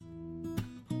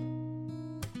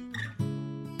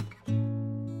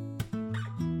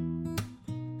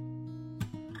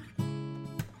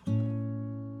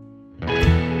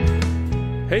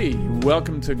Hey,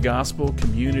 welcome to Gospel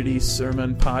Community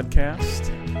Sermon Podcast.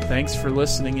 Thanks for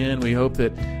listening in. We hope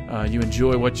that you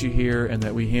enjoy what you hear and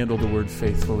that we handle the word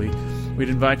faithfully. We'd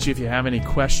invite you, if you have any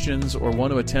questions or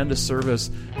want to attend a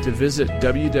service, to visit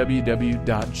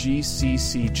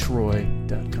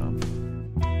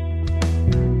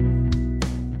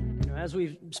www.gcctroy.com. As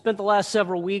we've spent the last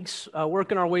several weeks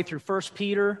working our way through 1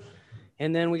 Peter,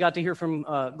 and then we got to hear from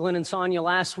Glenn and Sonia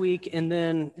last week, and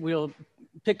then we'll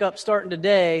pick up starting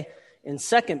today in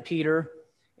 2 Peter.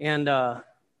 And,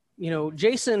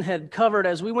 Jason had covered,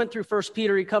 as we went through 1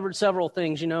 Peter, he covered several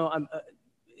things.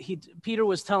 Peter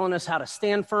was telling us how to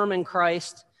stand firm in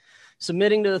Christ,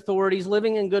 submitting to authorities,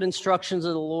 living in good instructions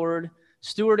of the Lord,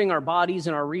 stewarding our bodies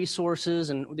and our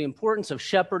resources, and the importance of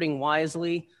shepherding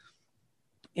wisely.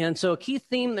 And so a key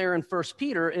theme there in 1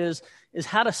 Peter is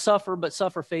how to suffer, but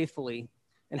suffer faithfully,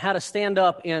 and how to stand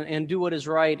up and do what is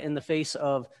right in the face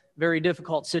of very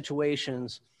difficult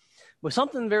situations. But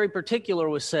something very particular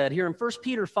was said here in 1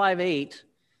 Peter 5:8.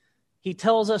 He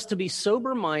tells us to be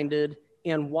sober-minded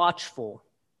and watchful,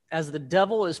 as the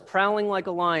devil is prowling like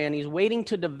a lion. He's waiting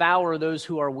to devour those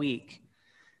who are weak.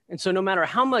 And so no matter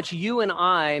how much you and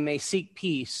I may seek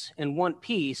peace and want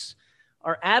peace,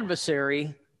 our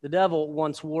adversary, the devil,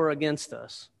 wants war against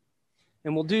us,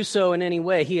 and will do so in any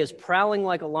way. He is prowling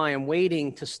like a lion,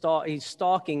 waiting to stalk. He's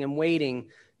stalking and waiting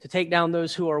to take down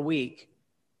those who are weak.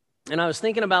 And I was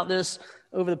thinking about this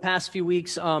over the past few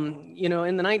weeks. In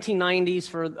the 1990s,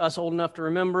 for us old enough to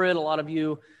remember it, a lot of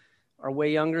you are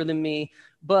way younger than me,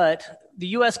 but the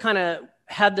U.S. kind of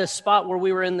had this spot where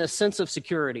we were in this sense of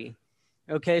security.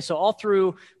 Okay, so all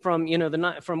through from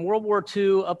World War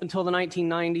II up until the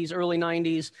 1990s, early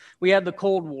 90s, we had the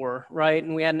Cold War, right?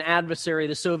 And we had an adversary,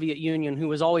 the Soviet Union, who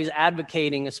was always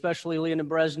advocating, especially Leonid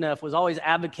Brezhnev, was always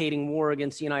advocating war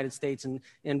against the United States and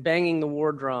banging the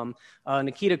war drum.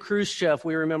 Nikita Khrushchev,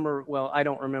 we remember, well, I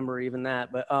don't remember even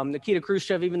that, but Nikita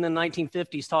Khrushchev, even in the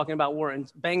 1950s, talking about war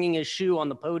and banging his shoe on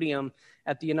the podium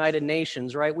at the United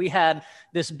Nations, right? We had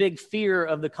this big fear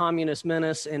of the communist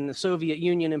menace and the Soviet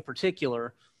Union in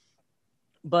particular.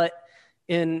 But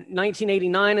in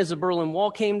 1989, as the Berlin Wall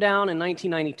came down, in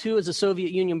 1992, as the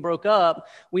Soviet Union broke up,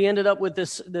 we ended up with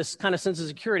this kind of sense of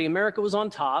security. America was on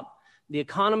top. The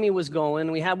economy was going.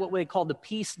 We had what we called the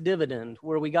peace dividend,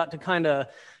 where we got to kind of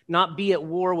not be at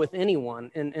war with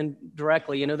anyone and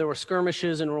directly. There were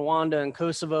skirmishes in Rwanda and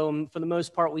Kosovo, and for the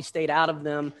most part, we stayed out of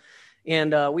them.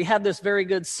 And we had this very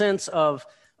good sense of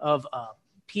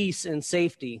peace and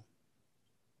safety.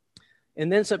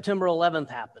 And then September 11th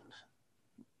happened,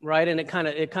 right? And it kind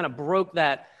of broke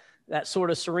that sort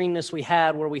of sereneness we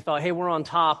had, where we thought, hey, we're on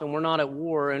top and we're not at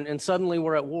war. And suddenly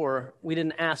we're at war. We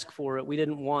didn't ask for it. We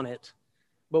didn't want it.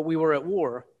 But we were at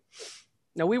war.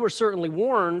 Now, we were certainly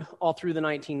warned all through the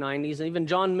 1990s. And even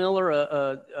John Miller,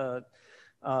 a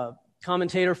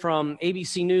commentator from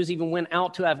ABC News, even went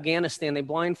out to Afghanistan. They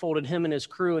blindfolded him and his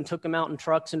crew and took him out in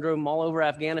trucks and drove him all over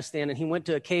Afghanistan. And he went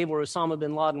to a cave where Osama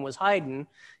bin Laden was hiding.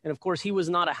 And of course, he was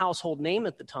not a household name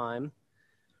at the time.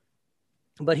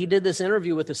 But he did this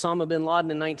interview with Osama bin Laden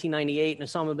in 1998. And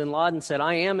Osama bin Laden said,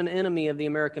 "I am an enemy of the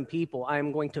American people. I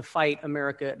am going to fight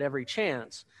America at every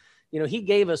chance." He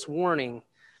gave us warning.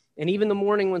 And even the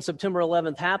morning when September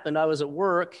 11th happened, I was at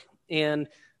work. And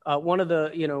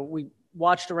we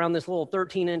watched around this little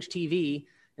 13-inch TV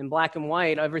in black and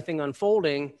white, everything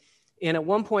unfolding. And at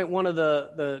one point, one of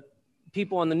the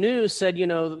people on the news said,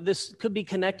 this could be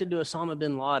connected to Osama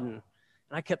bin Laden. And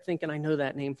I kept thinking, I know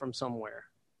that name from somewhere,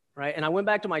 right? And I went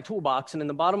back to my toolbox, and in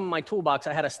the bottom of my toolbox,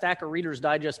 I had a stack of Reader's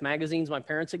Digest magazines my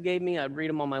parents had gave me. I'd read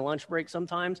them on my lunch break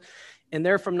sometimes. And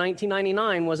there from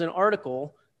 1999 was an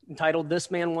article entitled, "This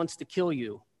Man Wants to Kill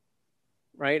You."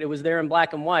 Right? It was there in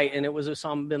black and white, and it was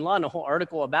Osama bin Laden, a whole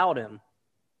article about him.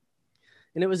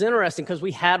 And it was interesting because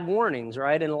we had warnings,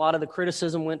 right? And a lot of the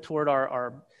criticism went toward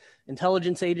our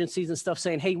intelligence agencies and stuff,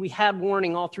 saying, hey, we had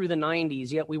warning all through the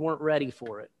 90s, yet we weren't ready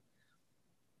for it.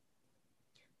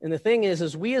 And the thing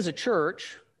is we as a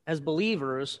church, as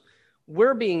believers,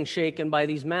 we're being shaken by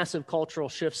these massive cultural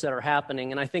shifts that are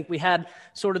happening. And I think we had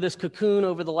sort of this cocoon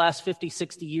over the last 50,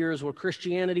 60 years where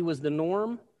Christianity was the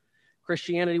norm.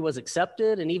 Christianity was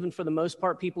accepted, and even for the most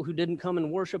part, people who didn't come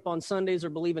and worship on Sundays or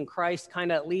believe in Christ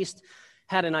kind of at least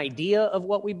had an idea of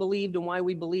what we believed and why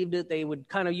we believed it. They would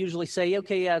kind of usually say,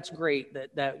 okay, yeah, it's great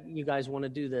that you guys want to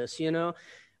do this,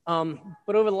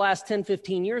 But over the last 10,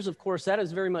 15 years, of course, that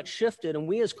has very much shifted, and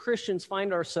we as Christians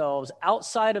find ourselves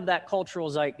outside of that cultural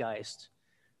zeitgeist,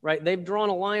 right? They've drawn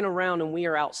a line around, and we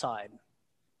are outside.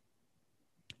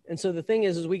 And so the thing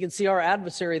is we can see our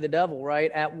adversary, the devil,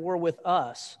 right, at war with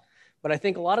us. But I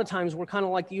think a lot of times we're kind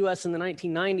of like the U.S. in the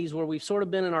 1990s, where we've sort of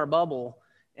been in our bubble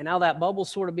And now that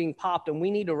bubble's sort of being popped, and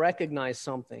we need to recognize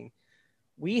something.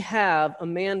 We have a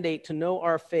mandate to know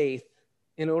our faith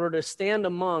in order to stand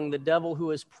among the devil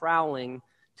who is prowling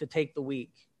to take the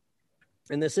weak.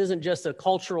 And this isn't just a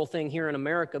cultural thing here in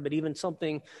America, but even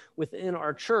something within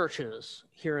our churches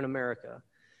here in America.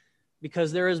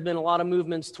 Because there has been a lot of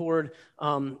movements toward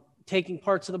taking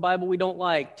parts of the Bible we don't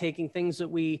like, taking things that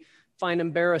we find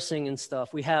embarrassing and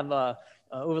stuff. We have,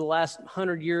 over the last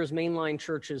 100 years, mainline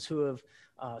churches who have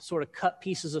sort of cut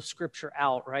pieces of Scripture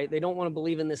out, right? They don't want to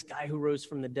believe in this guy who rose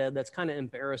from the dead. That's kind of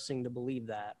embarrassing to believe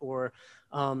that. Or,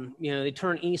 they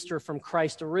turn Easter from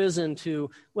Christ arisen to,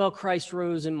 well, Christ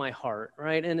rose in my heart,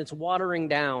 right? And it's watering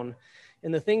down.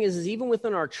 And the thing is even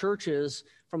within our churches,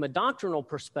 from a doctrinal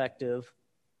perspective,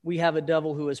 we have a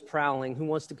devil who is prowling, who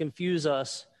wants to confuse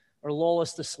us or lull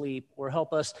us to sleep or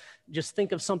help us just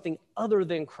think of something other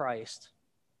than Christ.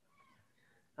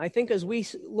 I think as we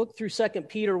look through 2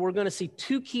 Peter, we're going to see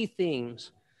two key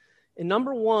themes. And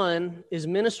number one is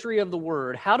ministry of the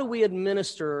word. How do we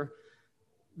administer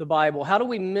the Bible? How do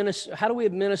we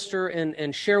administer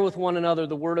and share with one another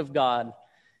the word of God?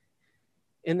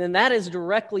 And then that is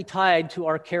directly tied to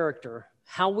our character,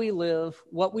 how we live,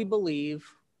 what we believe,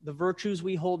 the virtues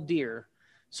we hold dear.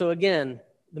 So again,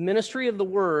 the ministry of the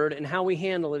word and how we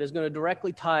handle it is going to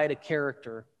directly tie to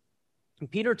character. And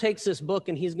Peter takes this book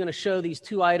and he's going to show these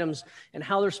two items and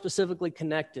how they're specifically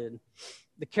connected.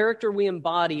 The character we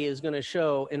embody is going to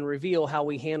show and reveal how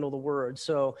we handle the word.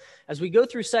 So as we go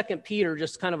through 2 Peter,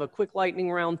 just kind of a quick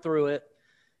lightning round through it,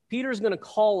 Peter's going to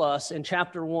call us in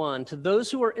chapter 1, to those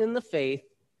who are in the faith,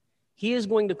 he is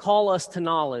going to call us to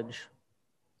knowledge.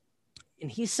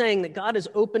 And he's saying that God has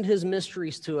opened his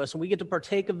mysteries to us, and we get to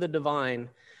partake of the divine.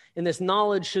 And this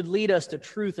knowledge should lead us to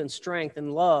truth and strength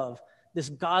and love, this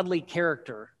godly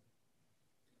character.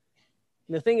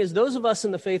 And the thing is, those of us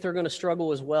in the faith are going to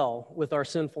struggle as well with our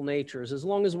sinful natures, as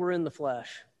long as we're in the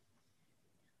flesh.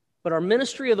 But our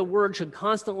ministry of the word should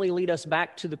constantly lead us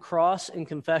back to the cross and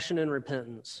confession and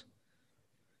repentance.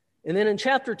 And then in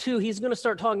chapter 2, he's going to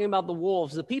start talking about the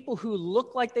wolves, the people who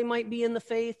look like they might be in the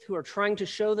faith, who are trying to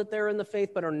show that they're in the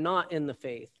faith, but are not in the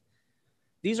faith.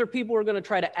 These are people who are going to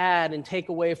try to add and take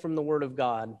away from the word of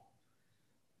God.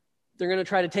 They're going to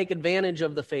try to take advantage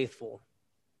of the faithful.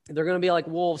 They're going to be like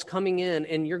wolves coming in,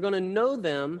 and you're going to know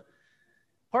them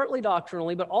partly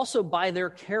doctrinally, but also by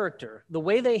their character. The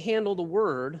way they handle the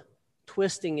word,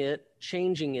 twisting it,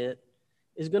 changing it,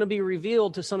 is going to be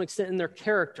revealed to some extent in their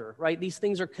character, right? These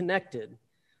things are connected.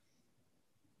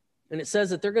 And it says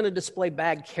that they're going to display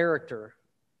bad character,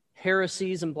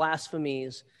 heresies and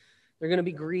blasphemies. They're going to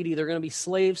be greedy. They're going to be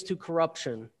slaves to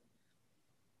corruption.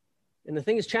 And the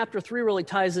thing is, chapter 3 really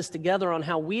ties this together on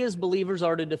how we as believers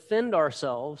are to defend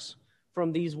ourselves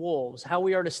from these wolves, how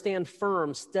we are to stand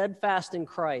firm, steadfast in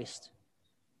Christ.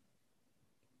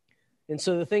 And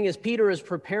so the thing is, Peter is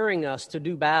preparing us to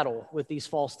do battle with these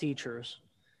false teachers.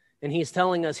 And he's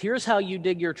telling us, here's how you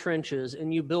dig your trenches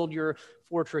and you build your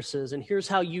fortresses. And here's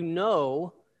how you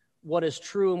know what is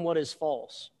true and what is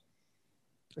false.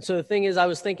 And so the thing is, I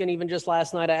was thinking even just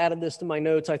last night, I added this to my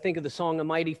notes. I think of the song, "A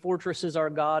Mighty Fortress is Our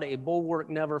God, a bulwark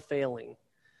never failing."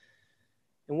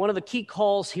 And one of the key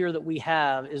calls here that we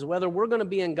have is whether we're going to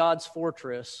be in God's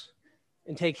fortress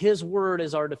and take his word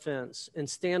as our defense and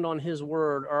stand on his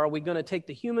word, or are we going to take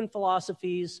the human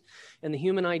philosophies and the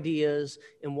human ideas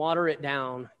and water it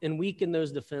down and weaken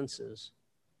those defenses?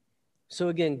 So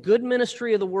again, good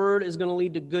ministry of the word is going to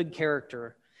lead to good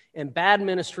character, and bad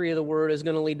ministry of the word is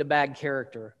going to lead to bad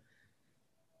character.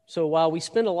 So while we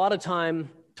spend a lot of time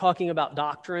talking about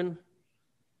doctrine,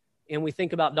 and we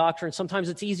think about doctrine, sometimes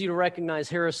it's easy to recognize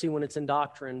heresy when it's in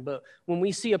doctrine, but when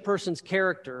we see a person's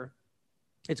character,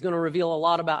 it's going to reveal a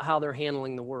lot about how they're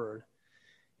handling the word.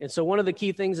 And so one of the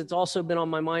key things that's also been on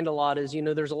my mind a lot is,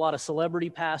 there's a lot of celebrity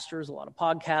pastors, a lot of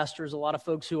podcasters, a lot of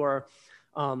folks who are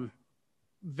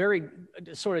very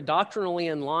sort of doctrinally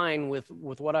in line with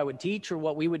what I would teach or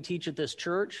what we would teach at this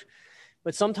church.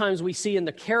 But sometimes we see in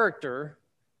the character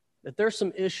that there's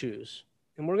some issues.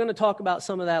 And we're going to talk about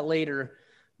some of that later.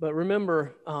 But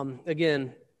remember,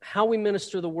 again, how we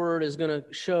minister the word is going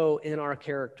to show in our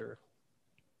character.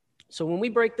 So when we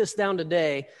break this down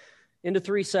today into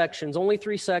 3 sections, only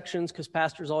 3 sections, because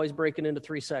pastors always break it into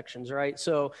 3 sections, right?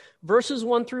 So verses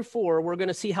 1 through 4, we're going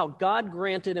to see how God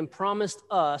granted and promised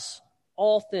us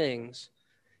all things.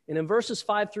 And in verses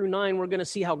 5 through 9, we're going to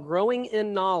see how growing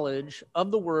in knowledge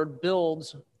of the word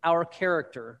builds our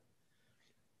character.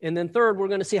 And then third, we're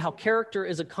going to see how character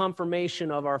is a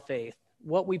confirmation of our faith,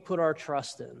 what we put our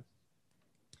trust in.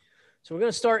 So we're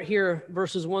going to start here,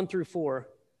 verses 1 through 4.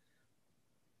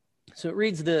 So it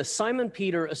reads this: Simon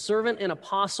Peter, a servant and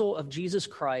apostle of Jesus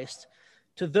Christ,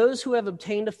 to those who have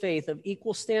obtained a faith of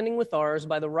equal standing with ours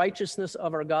by the righteousness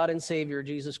of our God and Savior,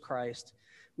 Jesus Christ,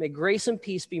 may grace and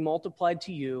peace be multiplied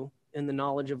to you in the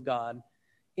knowledge of God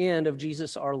and of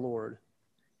Jesus our Lord.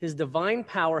 His divine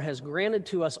power has granted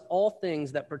to us all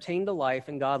things that pertain to life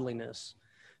and godliness,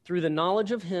 through the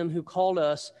knowledge of him who called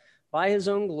us by his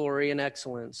own glory and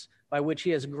excellence, by which he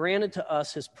has granted to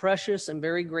us his precious and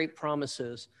very great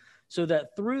promises, so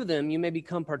that through them you may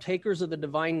become partakers of the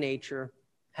divine nature,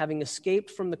 having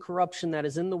escaped from the corruption that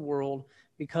is in the world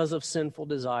because of sinful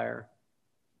desire.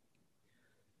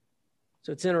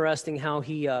 So it's interesting how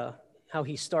he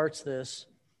starts this.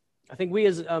 I think we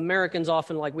as Americans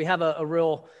often we have a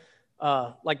real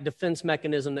defense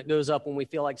mechanism that goes up when we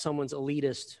feel like someone's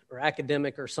elitist or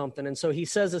academic or something. And so he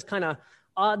says this kind of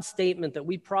odd statement that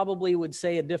we probably would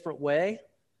say a different way,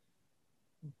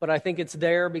 but I think it's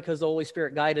there because the Holy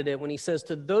Spirit guided it when he says,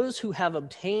 to those who have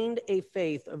obtained a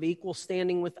faith of equal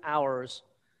standing with ours.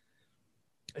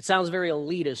 It sounds very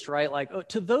elitist, right?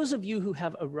 To those of you who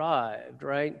have arrived,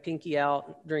 right? Pinky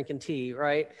out, drinking tea,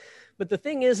 right? But the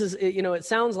thing is it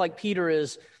sounds like Peter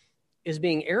is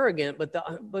being arrogant,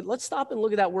 but let's stop and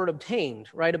look at that word obtained,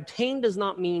 right? Obtained does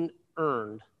not mean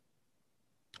earned,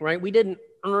 right? We didn't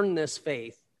earn this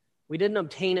faith. We didn't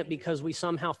obtain it because we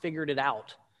somehow figured it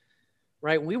out,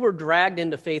 right? We were dragged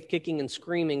into faith kicking and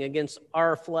screaming against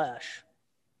our flesh,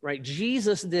 right?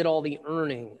 Jesus did all the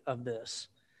earning of this.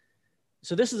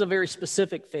 So this is a very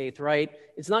specific faith, right?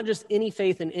 It's not just any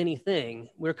faith in anything.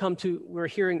 We're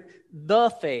hearing the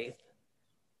faith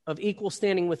of equal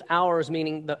standing with ours,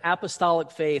 meaning the apostolic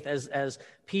faith as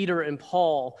Peter and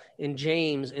Paul and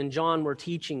James and John were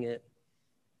teaching it.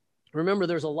 Remember,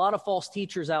 there's a lot of false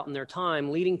teachers out in their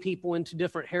time, leading people into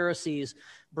different heresies,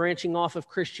 branching off of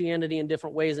Christianity in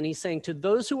different ways. And he's saying, to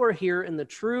those who are here in the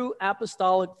true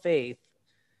apostolic faith,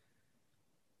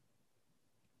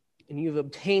 and you've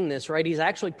obtained this, right? He's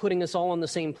actually putting us all on the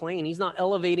same plane. He's not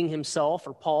elevating himself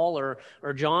or Paul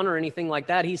or John or anything like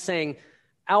that. He's saying,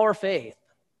 our faith,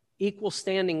 equal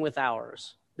standing with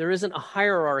ours. There isn't a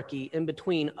hierarchy in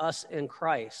between us and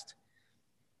Christ.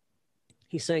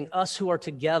 He's saying us who are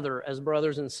together as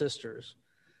brothers and sisters.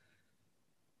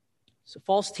 So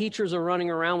false teachers are running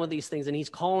around with these things, and he's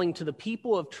calling to the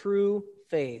people of true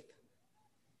faith.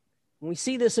 When we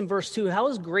see this in verse 2, how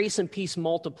is grace and peace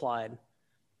multiplied?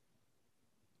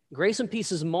 Grace and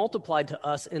peace is multiplied to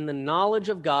us in the knowledge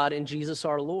of God and Jesus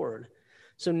our Lord.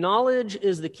 So knowledge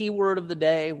is the key word of the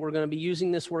day. We're going to be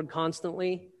using this word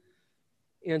constantly.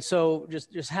 And so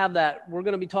just have that. We're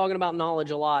going to be talking about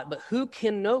knowledge a lot. But who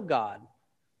can know God?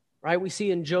 Right? We see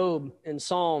in Job, in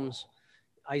Psalms,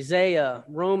 Isaiah,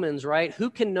 Romans, right? Who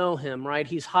can know him, right?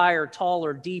 He's higher,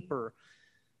 taller, deeper.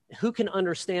 Who can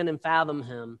understand and fathom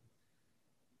him?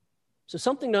 So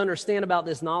something to understand about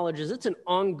this knowledge is it's an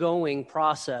ongoing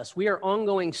process. We are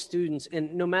ongoing students,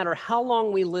 and no matter how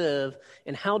long we live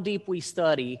and how deep we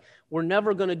study, we're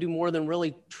never going to do more than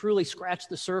really truly scratch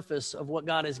the surface of what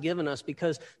God has given us,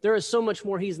 because there is so much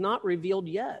more he's not revealed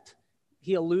yet.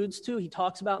 He alludes to, he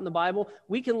talks about in the Bible.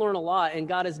 We can learn a lot, and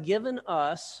God has given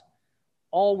us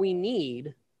all we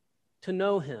need to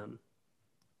know him.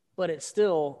 But it's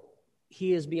still,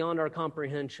 he is beyond our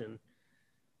comprehension.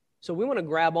 So we want to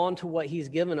grab onto what he's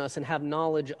given us and have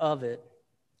knowledge of it.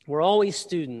 We're always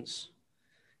students.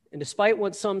 And despite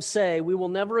what some say, we will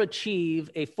never achieve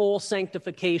a full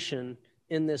sanctification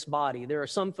in this body. There are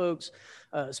some folks,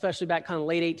 especially back kind of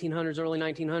late 1800s, early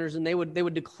 1900s, and they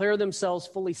would declare themselves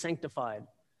fully sanctified.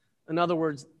 In other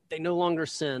words, they no longer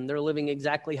sin. They're living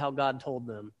exactly how God told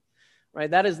them. Right?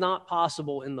 That is not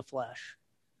possible in the flesh.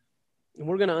 And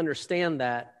we're going to understand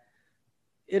that.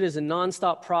 It is a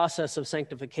nonstop process of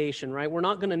sanctification, right? We're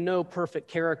not going to know perfect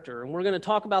character. And we're going to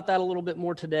talk about that a little bit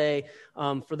more today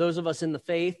for those of us in the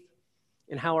faith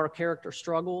and how our character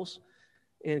struggles,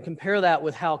 and compare that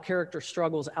with how character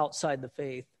struggles outside the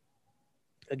faith.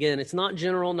 Again, it's not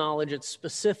general knowledge. It's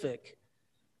specific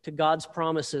to God's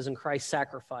promises and Christ's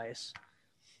sacrifice.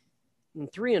 In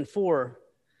 3 and 4,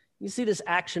 you see this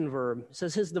action verb. It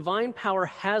says, his divine power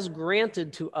has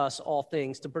granted to us all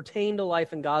things to pertain to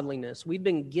life and godliness. We've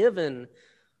been given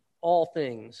all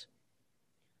things.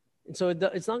 And so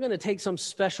it's not going to take some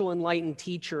special enlightened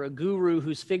teacher, a guru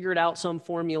who's figured out some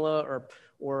formula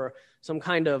or some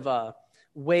kind of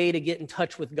way to get in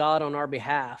touch with God on our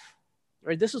behalf.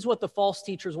 Right? This is what the false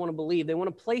teachers want to believe. They want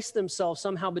to place themselves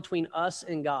somehow between us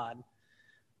and God.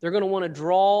 They're going to want to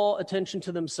draw attention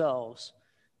to themselves.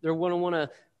 They're going to want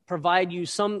to provide you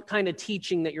some kind of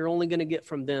teaching that you're only going to get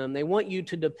from them. They want you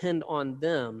to depend on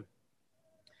them.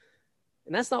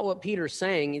 And that's not what Peter's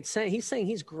saying. He's saying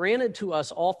he's granted to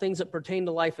us all things that pertain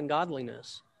to life and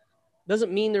godliness.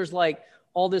 Doesn't mean there's like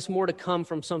all this more to come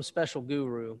from some special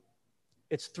guru.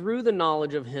 It's through the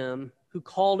knowledge of him who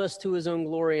called us to his own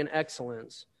glory and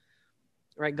excellence.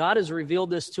 Right? God has revealed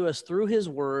this to us through his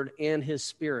word and his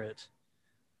spirit.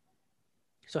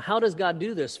 So how does God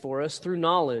do this for us? Through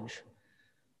knowledge.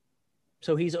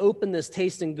 So he's opened this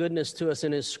taste and goodness to us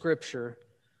in his scripture,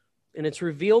 and it's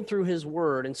revealed through his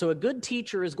word. And so a good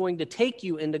teacher is going to take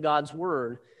you into God's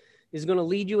word, is going to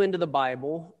lead you into the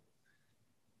Bible,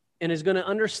 and is going to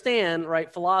understand,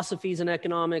 right, philosophies and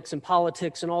economics and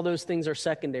politics and all those things are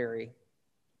secondary.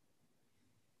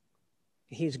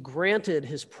 He's granted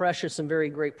his precious and very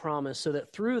great promise so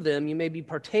that through them you may be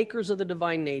partakers of the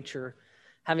divine nature,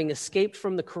 having escaped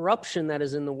from the corruption that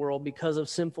is in the world because of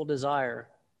sinful desire.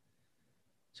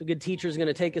 So a good teacher is going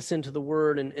to take us into the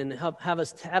word and have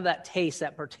us have that taste,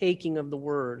 that partaking of the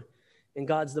word in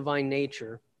God's divine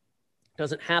nature. It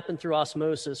doesn't happen through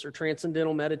osmosis or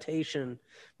transcendental meditation,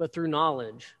 but through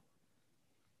knowledge.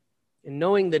 And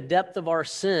knowing the depth of our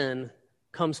sin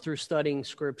comes through studying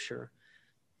Scripture.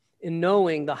 And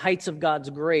knowing the heights of God's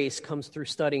grace comes through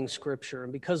studying Scripture.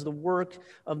 And because the work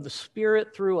of the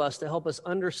Spirit through us to help us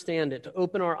understand it, to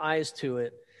open our eyes to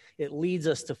it, it leads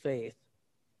us to faith.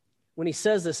 When he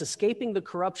says this, escaping the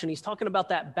corruption, he's talking about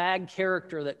that bad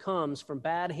character that comes from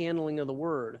bad handling of the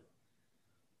word.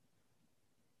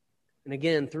 And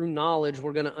again, through knowledge,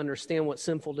 we're going to understand what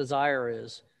sinful desire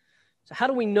is. So how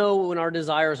do we know when our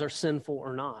desires are sinful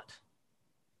or not?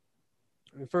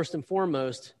 I mean, first and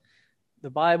foremost, the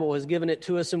Bible has given it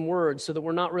to us in words so that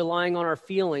we're not relying on our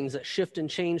feelings that shift and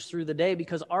change through the day,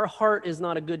 because our heart is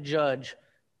not a good judge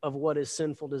of what is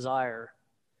sinful desire.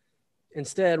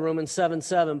 Instead, Romans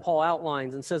 7:7, Paul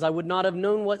outlines and says, I would not have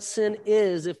known what sin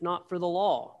is if not for the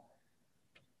law.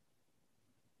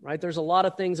 Right? There's a lot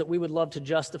of things that we would love to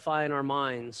justify in our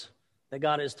minds that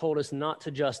God has told us not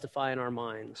to justify in our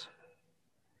minds.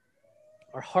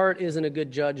 Our heart isn't a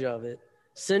good judge of it.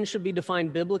 Sin should be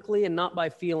defined biblically and not by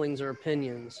feelings or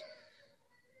opinions.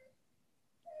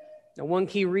 Now, one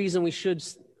key reason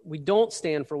we don't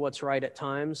stand for what's right at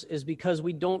times is because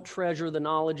we don't treasure the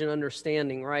knowledge and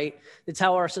understanding, right? It's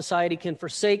how our society can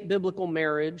forsake biblical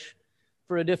marriage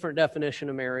for a different definition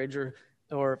of marriage,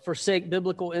 or forsake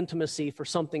biblical intimacy for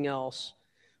something else,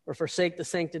 or forsake the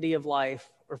sanctity of life,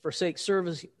 or forsake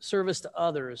service to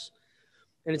others.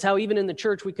 And it's how even in the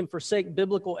church we can forsake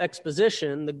biblical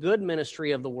exposition, the good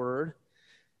ministry of the word,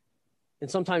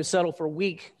 and sometimes settle for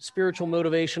weak spiritual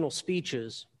motivational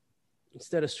speeches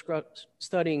instead of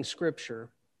studying Scripture.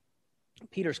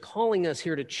 Peter's calling us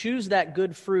here to choose that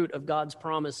good fruit of God's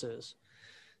promises,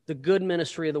 the good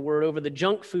ministry of the word over the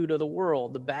junk food of the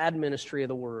world, the bad ministry of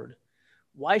the word.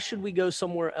 Why should we go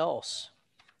somewhere else?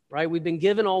 Right? We've been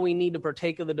given all we need to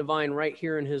partake of the divine right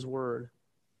here in his word.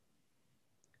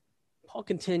 Paul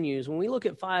continues. When we look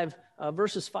at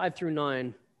verses 5 through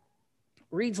 9,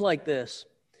 reads like this.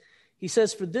 He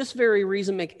says, for this very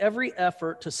reason, make every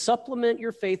effort to supplement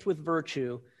your faith with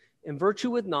virtue, and virtue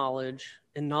with knowledge,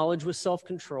 and knowledge with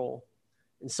self-control,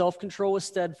 and self-control with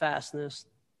steadfastness,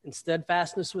 and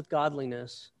steadfastness with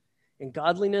godliness, and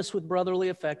godliness with brotherly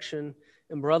affection,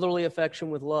 and brotherly affection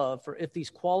with love. For if these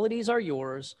qualities are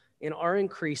yours and are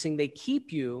increasing, they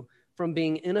keep you from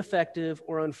being ineffective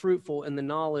or unfruitful in the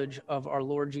knowledge of our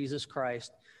Lord Jesus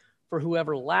Christ. For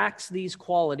whoever lacks these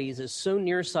qualities is so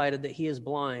nearsighted that he is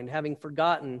blind, having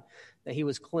forgotten that he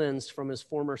was cleansed from his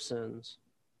former sins.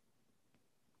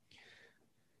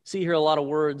 See here a lot of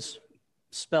words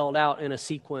spelled out in a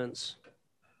sequence.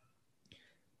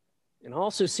 And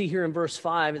also see here in verse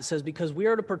 5, it says, because we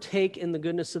are to partake in the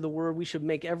goodness of the word, we should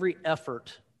make every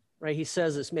effort. Right? He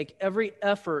says this, make every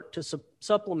effort to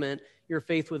supplement your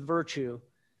faith with virtue.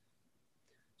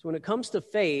 So when it comes to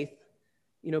faith,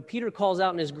 Peter calls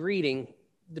out in his greeting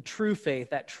the true faith,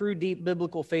 that true deep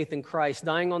biblical faith in Christ,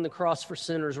 dying on the cross for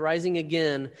sinners, rising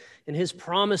again, and his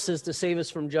promises to save us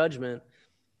from judgment.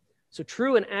 So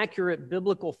true and accurate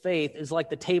biblical faith is like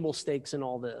the table stakes in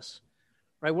all this,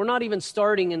 right? We're not even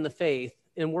starting in the faith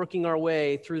and working our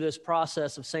way through this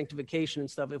process of sanctification and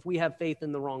stuff if we have faith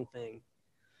in the wrong thing.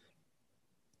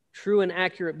 True and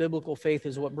accurate biblical faith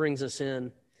is what brings us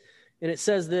in. And it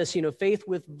says this, faith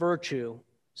with virtue.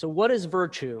 So what is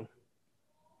virtue?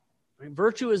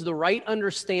 Virtue is the right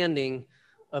understanding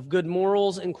of good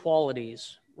morals and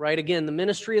qualities, right? Again, the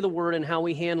ministry of the word and how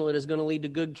we handle it is going to lead to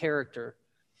good character.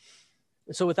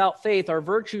 And so without faith, our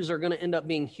virtues are going to end up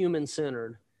being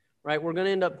human-centered, right? We're going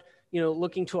to end up,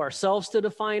 looking to ourselves to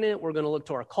define it. We're going to look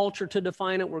to our culture to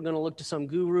define it. We're going to look to some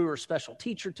guru or special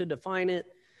teacher to define it.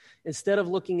 instead of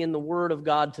looking in the Word of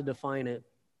God to define it.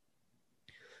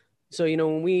 So,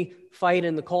 when we fight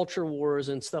in the culture wars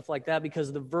and stuff like that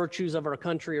because the virtues of our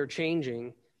country are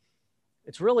changing,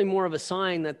 it's really more of a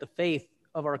sign that the faith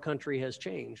of our country has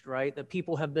changed, right? That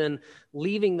people have been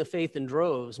leaving the faith in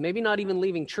droves, maybe not even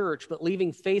leaving church, but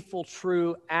leaving faithful,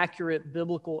 true, accurate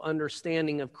biblical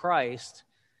understanding of Christ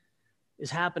is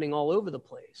happening all over the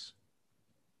place,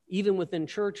 even within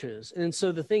churches. And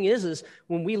so the thing is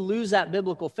when we lose that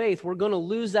biblical faith, we're going to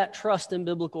lose that trust in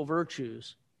biblical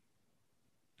virtues.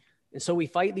 And so we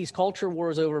fight these culture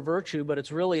wars over virtue, but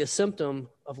it's really a symptom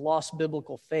of lost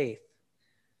biblical faith.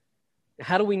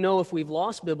 How do we know if we've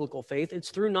lost biblical faith? It's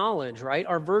through knowledge, right?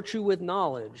 Our virtue with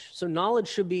knowledge. So knowledge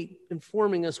should be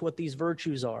informing us what these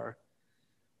virtues are.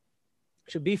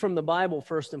 It should be from the Bible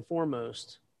first and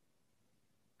foremost.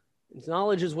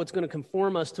 Knowledge is what's going to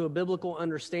conform us to a biblical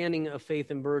understanding of faith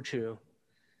and virtue.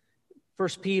 1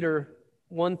 Peter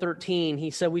 1:13, he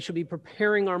said we should be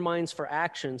preparing our minds for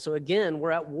action. So again,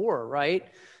 we're at war, right?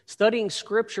 Studying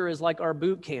Scripture is like our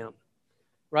boot camp,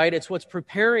 right? It's what's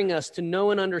preparing us to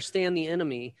know and understand the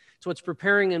enemy. It's what's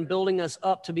preparing and building us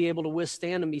up to be able to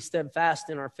withstand and be steadfast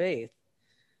in our faith.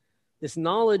 This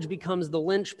knowledge becomes the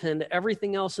linchpin to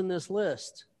everything else in this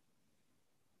list.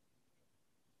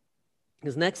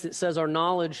 Because next it says our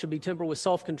knowledge should be tempered with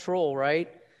self-control, right?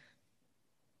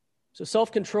 So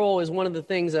self-control is one of the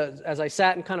things that, as I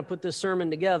sat and kind of put this sermon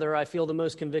together, I feel the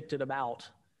most convicted about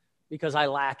because I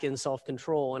lack in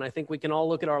self-control. And I think we can all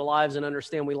look at our lives and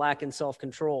understand we lack in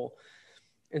self-control.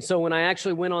 And so when I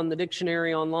actually went on the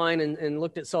dictionary online and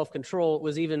looked at self-control, it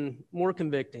was even more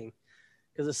convicting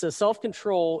because it says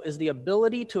self-control is the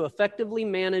ability to effectively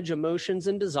manage emotions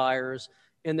and desires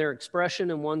and their expression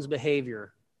in one's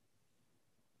behavior.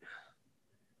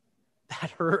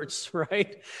 That hurts,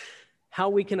 right? How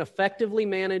we can effectively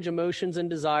manage emotions and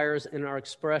desires in our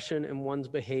expression and one's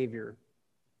behavior.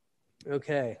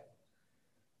 Okay,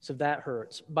 so that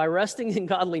hurts. By resting in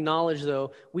godly knowledge,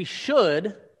 though, we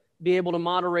should be able to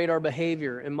moderate our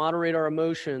behavior and moderate our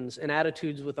emotions and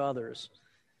attitudes with others.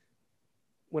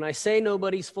 When I say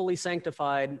nobody's fully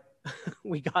sanctified,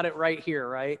 we got it right here,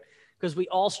 right? Because we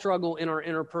all struggle in our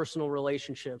interpersonal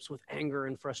relationships with anger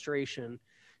and frustration,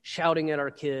 shouting at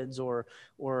our kids or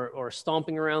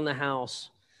stomping around the house,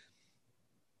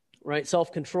 right?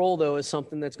 Self-control, though, is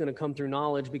something that's going to come through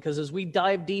knowledge because as we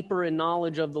dive deeper in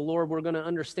knowledge of the Lord, we're going to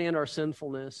understand our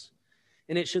sinfulness,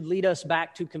 and it should lead us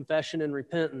back to confession and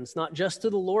repentance, not just to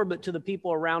the Lord, but to the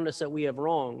people around us that we have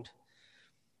wronged.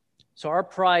 So our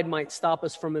pride might stop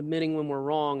us from admitting when we're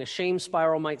wrong. A shame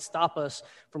spiral might stop us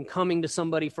from coming to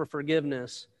somebody for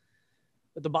forgiveness.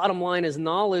 But the bottom line is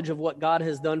knowledge of what God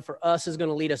has done for us is going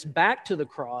to lead us back to the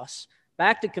cross,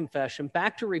 back to confession,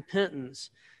 back to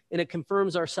repentance, and it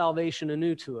confirms our salvation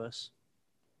anew to us.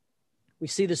 We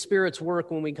see the Spirit's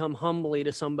work when we come humbly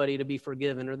to somebody to be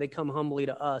forgiven, or they come humbly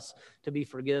to us to be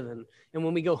forgiven, and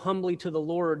when we go humbly to the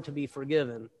Lord to be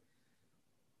forgiven.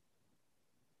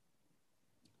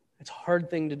 It's a hard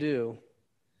thing to do.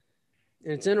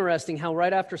 And it's interesting how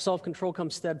right after self-control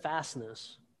comes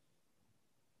steadfastness.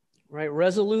 Right,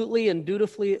 resolutely and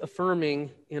dutifully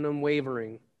affirming and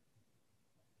unwavering.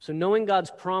 So knowing God's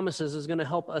promises is going to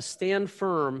help us stand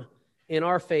firm in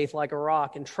our faith like a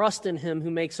rock and trust in Him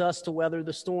who makes us to weather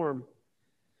the storm.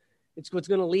 It's what's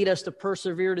going to lead us to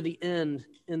persevere to the end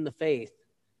in the faith.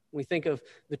 When we think of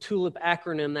the TULIP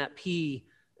acronym, that P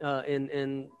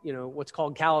in what's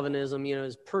called Calvinism,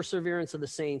 is perseverance of the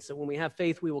saints. That when we have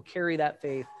faith, we will carry that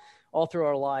faith all through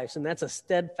our lives, and that's a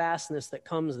steadfastness that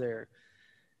comes there.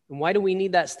 And why do we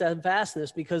need that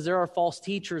steadfastness? Because there are false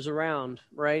teachers around,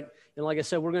 right? And like I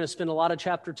said, we're going to spend a lot of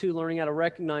chapter 2 learning how to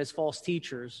recognize false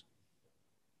teachers.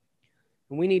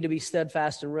 And we need to be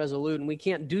steadfast and resolute, and we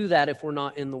can't do that if we're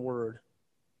not in the Word.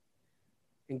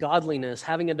 And godliness,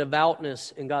 having a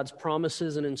devoutness in God's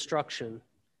promises and instruction.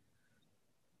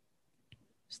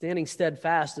 Standing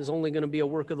steadfast is only going to be a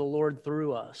work of the Lord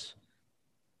through us.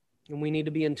 And we need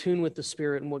to be in tune with the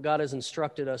Spirit and what God has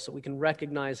instructed us so we can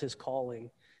recognize His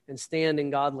calling and stand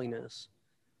in godliness.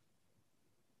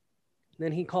 And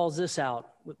then he calls this out,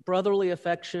 with brotherly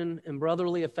affection and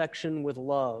brotherly affection with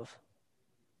love.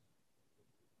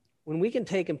 When we can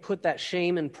take and put that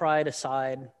shame and pride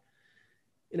aside,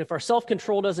 and if our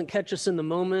self-control doesn't catch us in the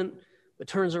moment, but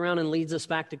turns around and leads us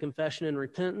back to confession and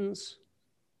repentance,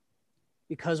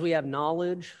 because we have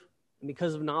knowledge, and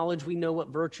because of knowledge we know what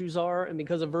virtues are, and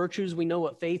because of virtues we know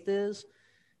what faith is,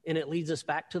 and it leads us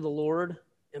back to the Lord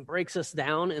and breaks us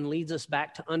down and leads us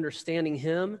back to understanding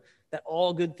Him, that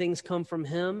all good things come from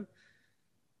Him.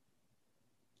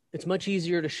 It's much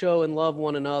easier to show and love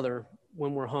one another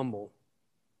when we're humble.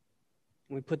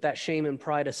 We put that shame and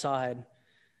pride aside.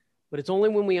 But it's only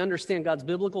when we understand God's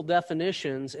biblical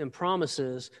definitions and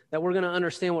promises that we're going to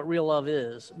understand what real love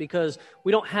is. Because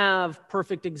we don't have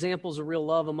perfect examples of real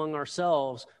love among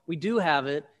ourselves. We do have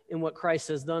it in what Christ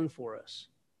has done for us.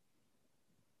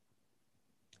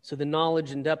 So the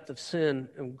knowledge and depth of sin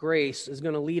and grace is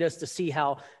going to lead us to see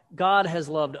how God has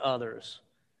loved others.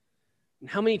 And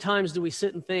how many times do we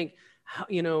sit and think,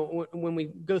 when we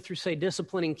go through, say,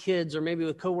 disciplining kids or maybe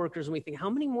with coworkers, and we think, how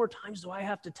many more times do I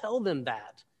have to tell them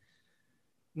that?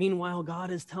 Meanwhile,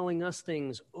 God is telling us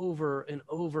things over and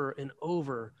over and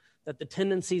over, that the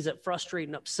tendencies that frustrate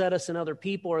and upset us in other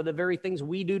people are the very things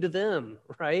we do to them,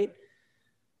 right?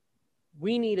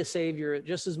 We need a Savior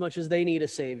just as much as they need a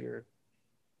Savior.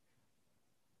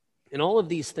 And all of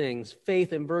these things,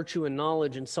 faith and virtue and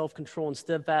knowledge and self-control and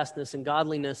steadfastness and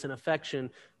godliness and affection,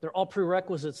 they're all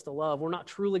prerequisites to love. We're not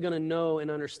truly going to know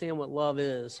and understand what love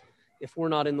is if we're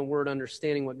not in the Word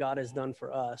understanding what God has done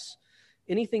for us.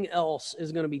 Anything else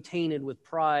is going to be tainted with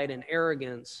pride and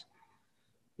arrogance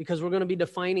because we're going to be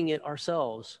defining it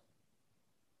ourselves.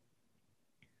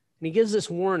 And he gives this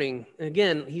warning. And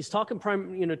again, he's talking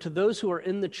to those who are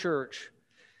in the church.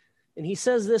 And he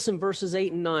says this in verses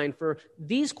 8 and 9, "For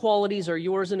these qualities are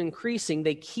yours and increasing.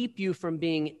 They keep you from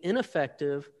being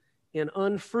ineffective and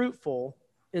unfruitful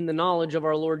in the knowledge of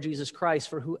our Lord Jesus Christ.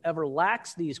 For whoever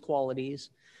lacks these qualities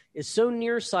is so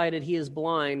nearsighted he is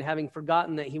blind, having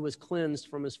forgotten that he was cleansed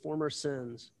from his former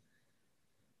sins."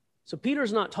 So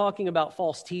Peter's not talking about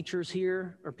false teachers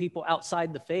here or people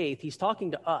outside the faith. He's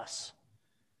talking to us,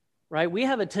 right? We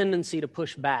have a tendency to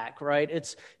push back, right?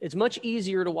 It's much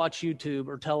easier to watch YouTube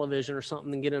or television or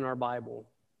something than get in our Bible,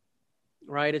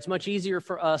 right? It's much easier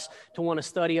for us to want to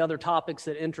study other topics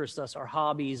that interest us, our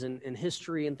hobbies and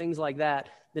history and things like that,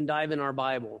 than dive in our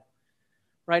Bible.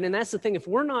 Right? And that's the thing. If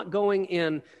we're not going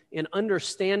in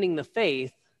understanding the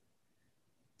faith,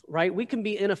 right, we can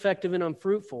be ineffective and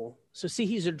unfruitful. So see,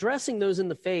 he's addressing those in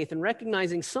the faith and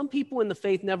recognizing some people in the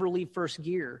faith never leave first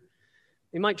gear.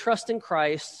 They might trust in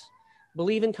Christ,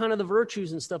 believe in kind of the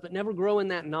virtues and stuff, but never grow in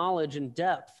that knowledge and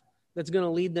depth that's going to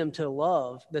lead them to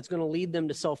love, that's going to lead them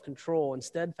to self-control and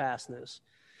steadfastness.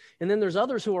 And then there's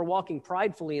others who are walking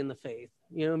pridefully in the faith.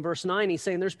 In verse 9, he's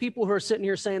saying there's people who are sitting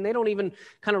here saying they don't even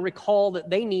kind of recall that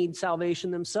they need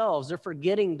salvation themselves. They're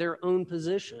forgetting their own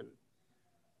position.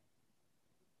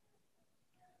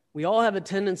 We all have a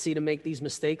tendency to make these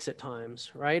mistakes at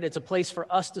times, right? It's a place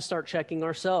for us to start checking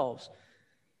ourselves.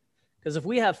 Because if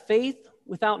we have faith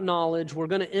without knowledge, we're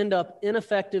going to end up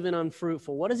ineffective and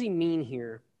unfruitful. What does he mean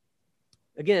here?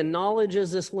 Again, knowledge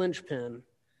is this linchpin.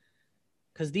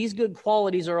 Because these good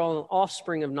qualities are all an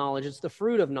offspring of knowledge. It's the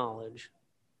fruit of knowledge.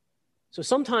 So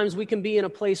sometimes we can be in a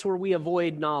place where we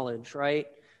avoid knowledge, right?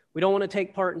 We don't want to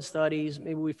take part in studies.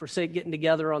 Maybe we forsake getting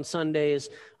together on Sundays.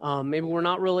 Maybe we're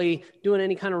not really doing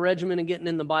any kind of regimen and getting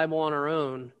in the Bible on our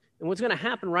own. And what's going to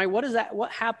happen, right?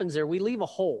 What happens there? We leave a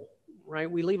hole,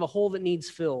 right? We leave a hole that needs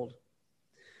filled.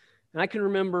 And I can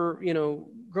remember,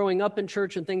 growing up in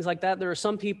church and things like that, there are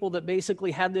some people that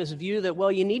basically had this view that,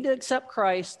 well, you need to accept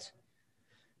Christ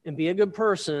and be a good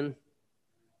person,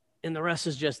 and the rest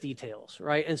is just details,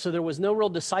 right? And so there was no real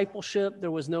discipleship. There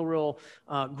was no real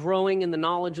growing in the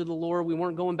knowledge of the Lord. We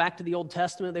weren't going back to the Old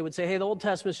Testament. They would say, hey, the Old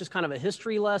Testament is just kind of a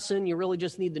history lesson. You really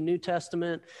just need the New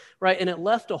Testament, right? And it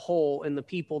left a hole in the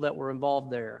people that were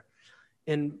involved there.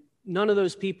 And none of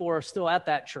those people are still at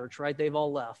that church, right? They've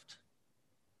all left.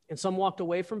 And some walked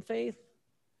away from faith.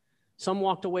 Some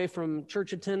walked away from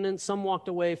church attendance. Some walked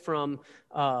away from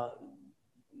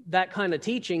that kind of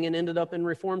teaching and ended up in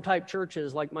Reformed type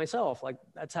churches like myself. Like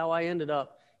that's how I ended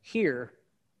up here.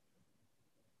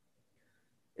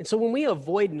 And so when we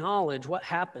avoid knowledge, what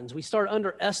happens? We start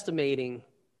underestimating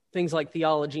things like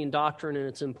theology and doctrine and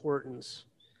its importance.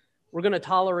 We're going to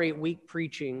tolerate weak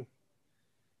preaching.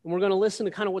 And we're going to listen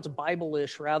to kind of what's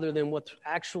Bible-ish rather than what's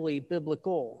actually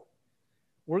biblical.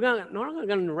 We're not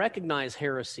going to recognize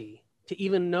heresy, to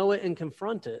even know it and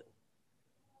confront it.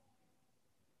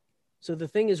 So the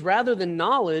thing is, rather than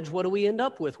knowledge, what do we end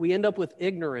up with? We end up with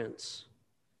ignorance.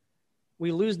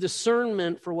 We lose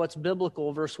discernment for what's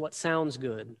biblical versus what sounds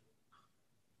good.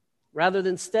 Rather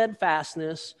than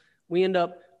steadfastness, we end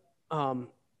up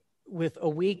with a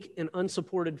weak and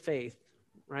unsupported faith,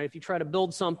 right? If you try to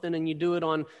build something and you do it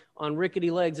on rickety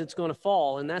legs, it's going to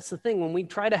fall. And that's the thing. When we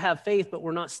try to have faith, but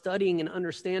we're not studying and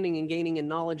understanding and gaining in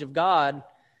knowledge of God,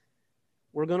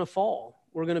 we're going to fall.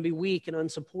 We're going to be weak and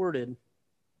unsupported.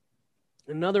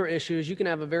 Another issue is you can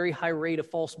have a very high rate of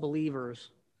false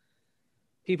believers.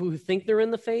 People who think they're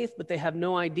in the faith, but they have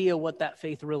no idea what that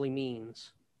faith really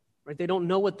means. Right? They don't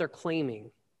know what they're claiming.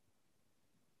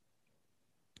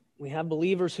 We have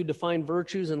believers who define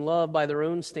virtues and love by their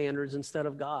own standards instead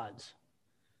of God's.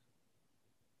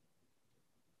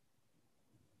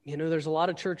 You know, there's a lot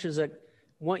of churches that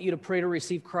want you to pray to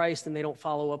receive Christ, and they don't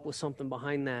follow up with something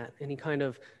behind that, any kind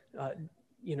of,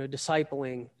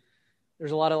 discipling.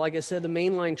 There's a lot of, like I said, the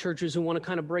mainline churches who want to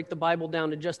kind of break the Bible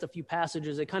down to just a few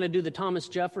passages. They kind of do the Thomas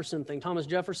Jefferson thing. Thomas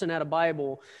Jefferson had a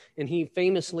Bible, and he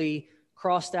famously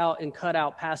crossed out and cut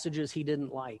out passages he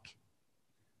didn't like.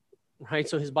 Right?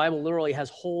 So his Bible literally has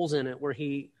holes in it where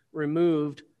he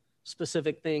removed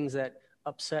specific things that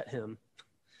upset him.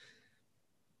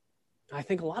 I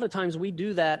think a lot of times we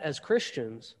do that as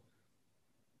Christians.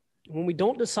 When we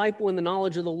don't disciple in the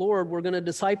knowledge of the Lord, we're going to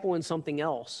disciple in something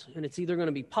else. And it's either going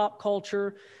to be pop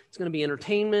culture, it's going to be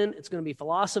entertainment, it's going to be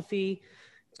philosophy,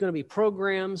 it's going to be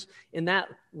programs. And that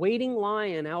waiting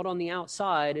lion out on the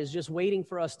outside is just waiting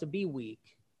for us to be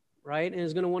weak, right? And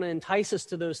is going to want to entice us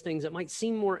to those things that might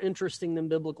seem more interesting than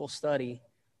biblical study.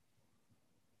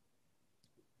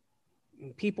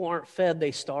 When people aren't fed,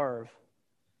 they starve.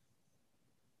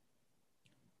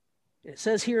 It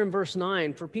says here in verse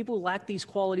 9, for people who lack these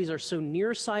qualities are so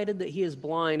nearsighted that he is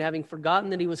blind, having forgotten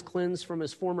that he was cleansed from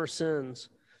his former sins.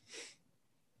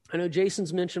 I know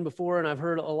Jason's mentioned before, and I've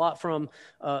heard a lot from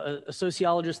a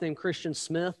sociologist named Christian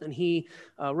Smith, and he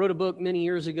wrote a book many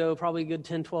years ago, probably a good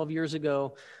 10, 12 years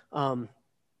ago,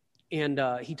 and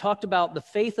he talked about the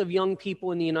faith of young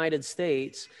people in the United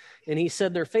States, and he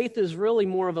said their faith is really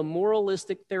more of a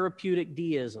moralistic, therapeutic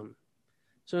deism.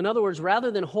 So in other words,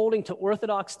 rather than holding to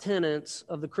orthodox tenets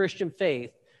of the Christian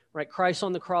faith, right, Christ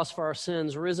on the cross for our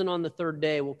sins, risen on the third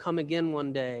day, will come again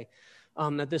one day,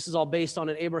 that this is all based on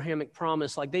an Abrahamic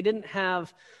promise, like they didn't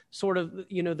have sort of,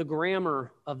 the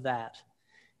grammar of that.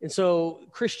 And so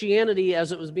Christianity,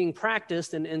 as it was being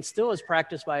practiced and still is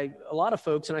practiced by a lot of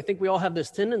folks, and I think we all have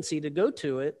this tendency to go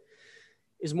to it,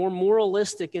 is more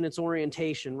moralistic in its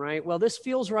orientation, right? Well, this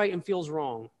feels right and feels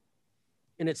wrong.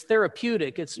 And it's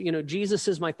therapeutic. It's, Jesus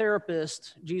is my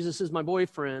therapist. Jesus is my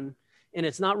boyfriend. And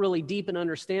it's not really deep in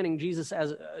understanding Jesus as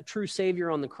a true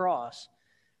Savior on the cross.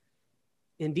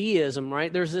 In deism,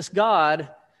 right? There's this God,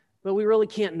 but we really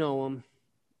can't know him.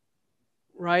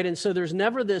 Right? And so there's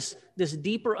never this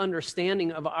deeper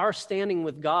understanding of our standing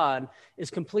with God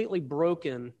is completely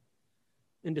broken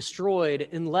and destroyed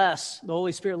unless the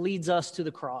Holy Spirit leads us to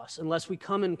the cross, unless we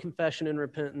come in confession and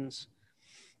repentance.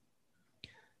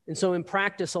 And so in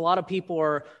practice, a lot of people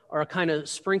are kind of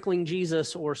sprinkling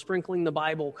Jesus or sprinkling the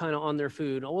Bible kind of on their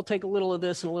food. We'll take a little of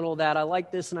this and a little of that. I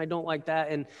like this and I don't like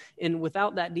that. And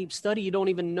without that deep study, you don't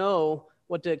even know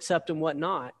what to accept and what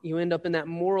not. You end up in that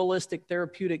moralistic,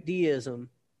 therapeutic deism.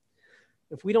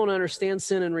 If we don't understand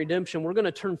sin and redemption, we're going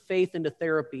to turn faith into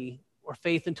therapy or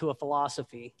faith into a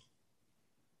philosophy.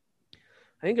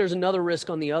 I think there's another risk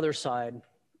on the other side,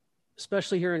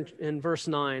 especially here in verse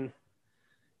 9.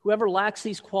 Whoever lacks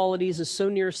these qualities is so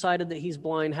nearsighted that he's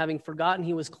blind, having forgotten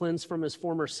he was cleansed from his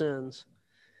former sins.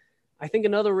 I think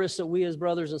another risk that we as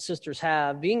brothers and sisters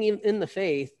have, being in the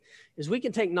faith, is we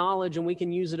can take knowledge and we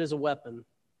can use it as a weapon,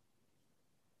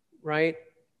 right?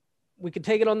 We could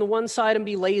take it on the one side and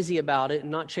be lazy about it and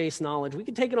not chase knowledge. We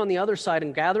could take it on the other side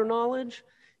and gather knowledge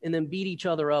and then beat each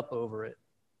other up over it.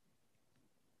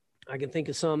 I can think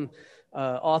of some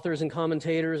authors and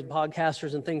commentators and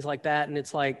podcasters and things like that, and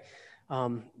it's like,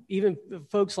 even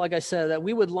folks, like I said, that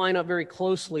we would line up very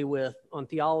closely with on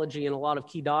theology and a lot of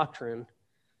key doctrine.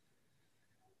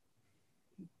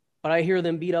 But I hear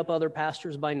them beat up other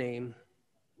pastors by name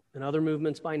and other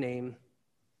movements by name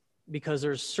because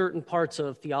there's certain parts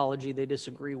of theology they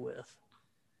disagree with.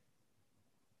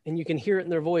 And you can hear it in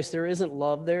their voice. There isn't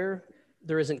love there.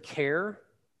 There isn't care.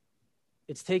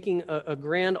 It's taking a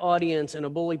grand audience in a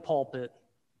bully pulpit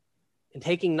and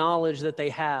taking knowledge that they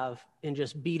have and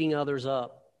just beating others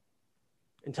up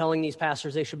and telling these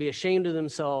pastors they should be ashamed of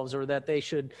themselves or that they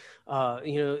should,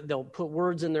 they'll put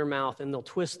words in their mouth and they'll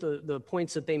twist the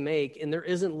points that they make, and there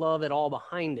isn't love at all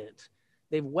behind it.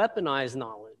 They've weaponized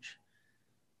knowledge.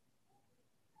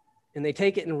 And they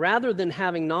take it, and rather than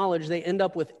having knowledge, they end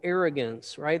up with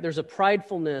arrogance, right? There's a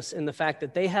pridefulness in the fact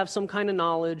that they have some kind of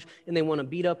knowledge and they want to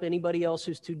beat up anybody else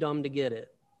who's too dumb to get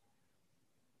it.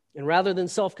 And rather than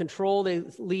self-control, they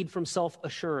lead from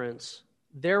self-assurance.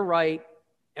 They're right,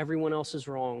 everyone else is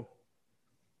wrong.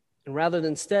 And rather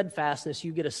than steadfastness,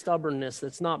 you get a stubbornness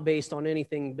that's not based on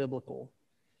anything biblical.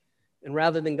 And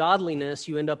rather than godliness,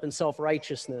 you end up in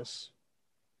self-righteousness.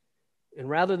 And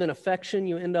rather than affection,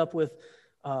 you end up with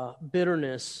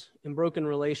bitterness and broken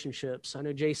relationships. I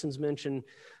know Jason's mentioned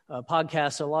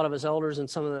podcasts a lot of his elders and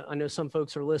I know some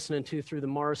folks are listening to through the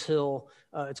Mars Hill.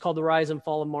 It's called The Rise and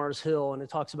Fall of Mars Hill, and it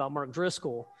talks about Mark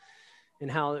Driscoll.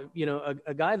 and how,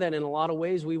 a guy that in a lot of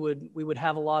ways we would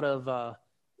have a lot of,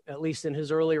 at least in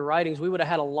his earlier writings, we would have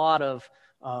had a lot of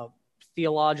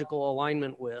theological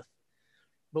alignment with.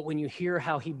 But when you hear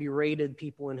how he berated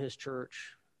people in his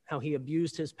church, how he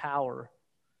abused his power,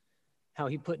 how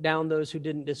he put down those who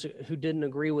didn't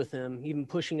agree with him, even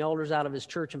pushing elders out of his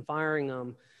church and firing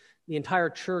them, the entire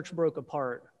church broke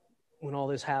apart when all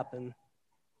this happened,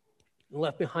 and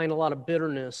left behind a lot of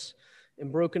bitterness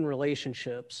and broken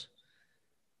relationships.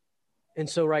 And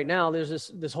so right now, there's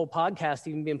this whole podcast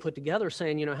even being put together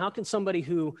saying, how can somebody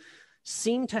who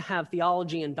seemed to have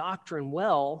theology and doctrine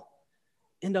well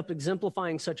end up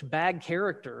exemplifying such bad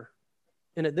character,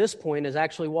 and at this point is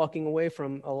actually walking away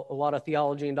from a lot of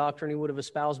theology and doctrine he would have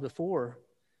espoused before.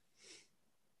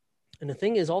 And the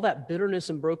thing is, all that bitterness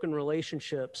and broken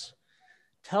relationships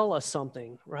tell us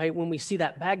something, right? When we see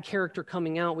that bad character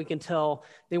coming out, we can tell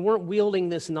they weren't wielding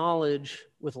this knowledge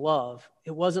with love.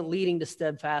 It wasn't leading to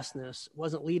steadfastness. It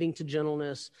wasn't leading to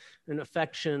gentleness and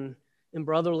affection and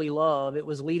brotherly love. It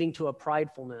was leading to a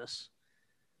pridefulness.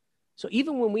 So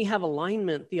even when we have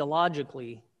alignment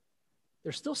theologically,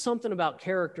 there's still something about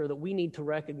character that we need to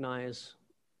recognize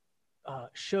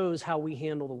shows how we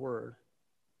handle the word.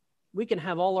 We can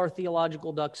have all our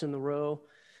theological ducks in the row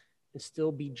and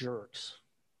still be jerks,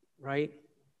 right?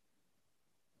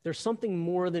 There's something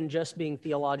more than just being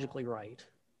theologically right.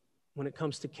 When it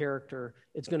comes to character,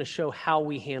 it's going to show how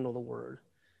we handle the word.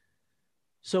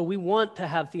 So we want to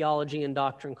have theology and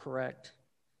doctrine correct.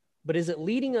 But is it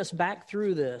leading us back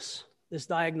through this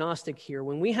diagnostic here?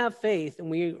 When we have faith and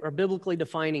we are biblically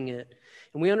defining it,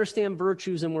 and we understand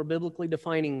virtues and we're biblically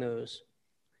defining those,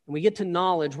 and we get to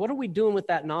knowledge, what are we doing with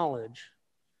that knowledge?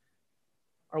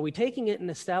 Are we taking it and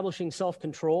establishing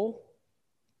self-control,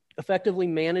 effectively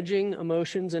managing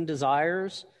emotions and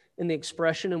desires in the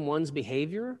expression in one's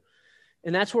behavior?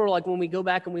 And that's where, like, when we go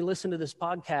back and we listen to this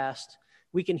podcast,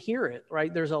 we can hear it,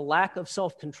 right? There's a lack of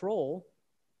self-control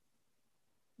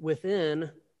within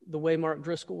the way Mark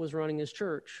Driscoll was running his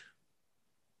church.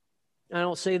 And I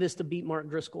don't say this to beat Mark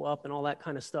Driscoll up and all that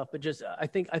kind of stuff, but just I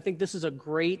think this is a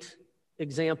great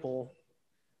example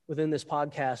within this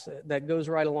podcast that goes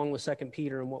right along with 2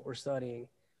 Peter and what we're studying.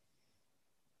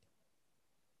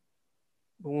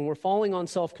 But when we're falling on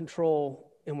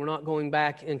self-control and we're not going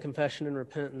back in confession and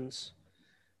repentance,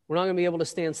 we're not going to be able to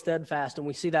stand steadfast, and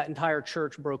we see that entire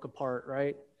church broke apart,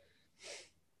 right?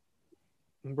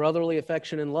 In brotherly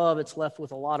affection and love, it's left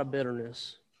with a lot of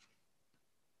bitterness.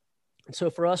 And so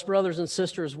for us, brothers and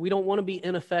sisters, we don't want to be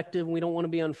ineffective, we don't want to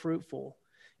be unfruitful,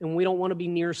 and we don't want to be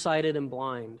nearsighted and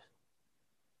blind.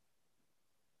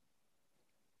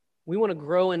 We want to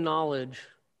grow in knowledge,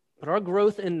 but our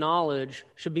growth in knowledge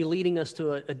should be leading us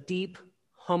to a deep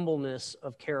humbleness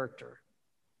of character.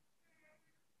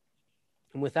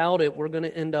 And without it, we're going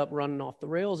to end up running off the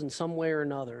rails in some way or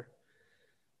another.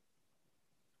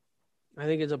 I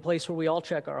think it's a place where we all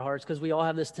check our hearts because we all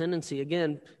have this tendency.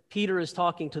 Again, Peter is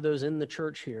talking to those in the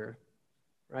church here,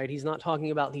 right? He's not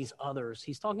talking about these others.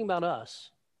 He's talking about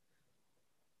us.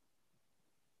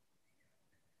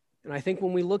 And I think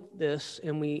when we look at this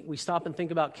and we stop and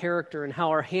think about character and how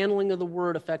our handling of the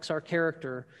word affects our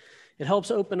character, it helps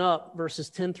open up verses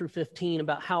 10 through 15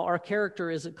 about how our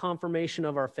character is a confirmation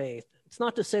of our faith. It's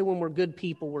not to say when we're good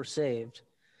people, we're saved.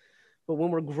 But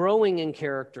when we're growing in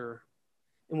character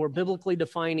and we're biblically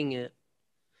defining it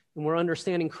and we're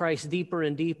understanding Christ deeper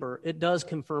and deeper, it does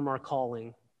confirm our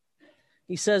calling.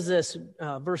 He says this,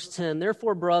 verse 10,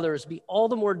 "Therefore, brothers, be all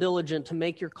the more diligent to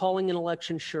make your calling and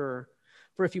election sure.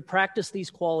 For if you practice these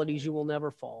qualities, you will never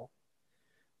fall.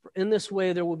 For in this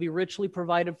way there will be richly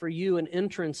provided for you an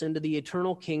entrance into the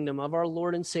eternal kingdom of our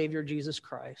Lord and Savior Jesus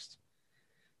Christ.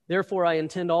 Therefore, I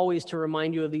intend always to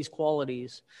remind you of these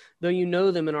qualities. Though you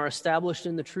know them and are established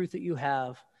in the truth that you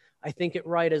have, I think it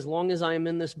right, as long as I am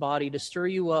in this body, to stir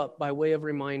you up by way of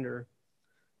reminder,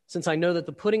 since I know that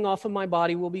the putting off of my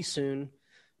body will be soon,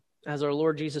 as our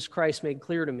Lord Jesus Christ made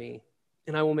clear to me,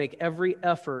 and I will make every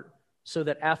effort so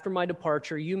that after my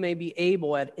departure you may be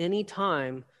able at any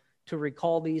time to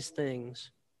recall these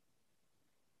things."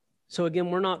 So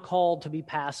again, we're not called to be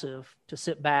passive, to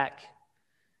sit back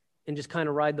and just kind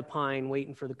of ride the pine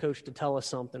waiting for the coach to tell us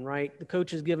something, right? The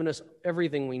coach has given us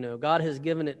everything we know. God has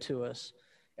given it to us.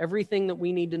 Everything that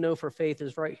we need to know for faith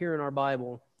is right here in our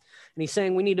Bible. And he's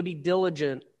saying we need to be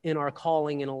diligent in our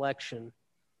calling and election,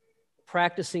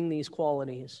 practicing these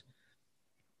qualities.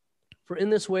 For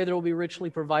in this way there will be richly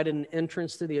provided an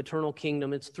entrance to the eternal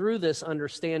kingdom. It's through this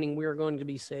understanding we are going to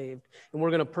be saved, and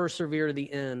we're going to persevere to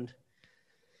the end.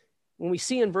 When we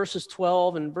see in verses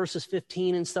 12 and verses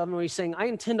 15 and stuff, and he's saying, I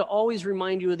intend to always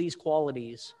remind you of these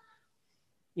qualities.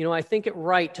 I think it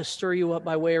right to stir you up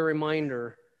by way of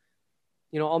reminder.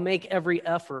 I'll make every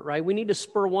effort, right? We need to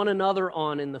spur one another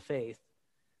on in the faith,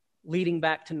 leading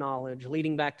back to knowledge,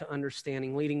 leading back to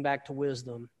understanding, leading back to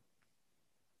wisdom.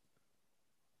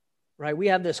 Right? We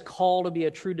have this call to be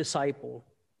a true disciple.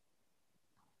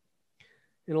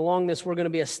 And along this, we're going to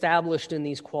be established in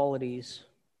these qualities.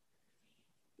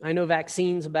 I know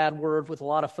vaccine's a bad word with a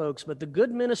lot of folks, but the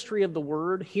good ministry of the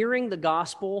word, hearing the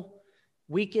gospel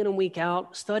week in and week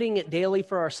out, studying it daily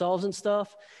for ourselves and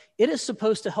stuff, it is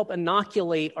supposed to help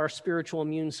inoculate our spiritual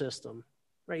immune system.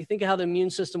 Right? You think of how the immune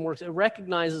system works. It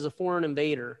recognizes a foreign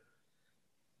invader.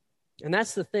 And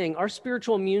that's the thing. Our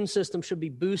spiritual immune system should be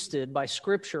boosted by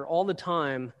Scripture all the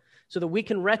time so that we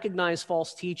can recognize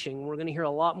false teaching. We're going to hear a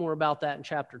lot more about that in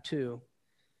chapter 2.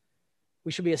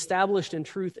 We should be established in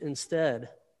truth instead.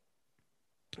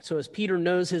 So as Peter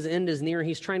knows his end is near,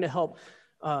 he's trying to help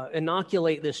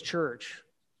inoculate this church,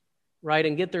 right,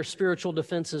 and get their spiritual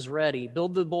defenses ready,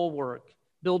 build the bulwark,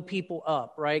 build people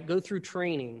up, right, go through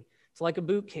training. It's like a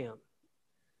boot camp.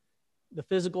 The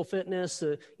physical fitness,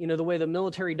 the way the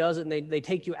military does it, and they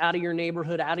take you out of your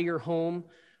neighborhood, out of your home,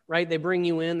 right? They bring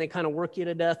you in, they kind of work you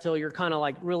to death till you're kind of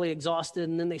like really exhausted,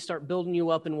 and then they start building you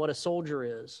up in what a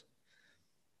soldier is.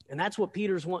 And that's what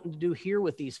Peter's wanting to do here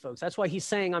with these folks. That's why he's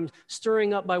saying, I'm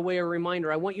stirring up by way of reminder.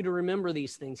 I want you to remember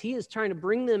these things. He is trying to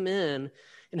bring them in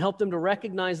and help them to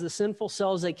recognize the sinful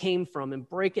selves they came from and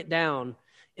break it down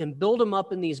and build them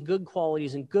up in these good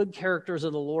qualities and good characters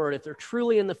of the Lord. If they're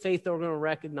truly in the faith, they're going to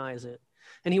recognize it.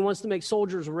 And he wants to make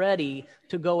soldiers ready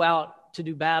to go out to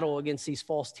do battle against these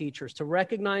false teachers, to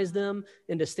recognize them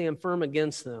and to stand firm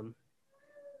against them.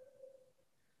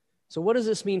 So what does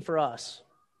this mean for us?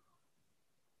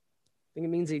 I think it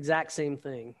means the exact same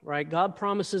thing, right? God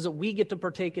promises that we get to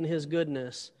partake in his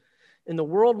goodness, and the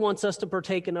world wants us to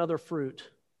partake in other fruit.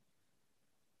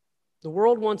 The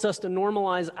world wants us to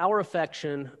normalize our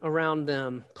affection around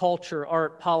them, culture,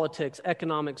 art, politics,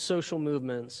 economics, social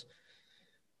movements.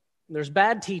 There's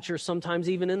bad teachers, sometimes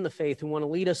even in the faith, who want to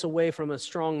lead us away from a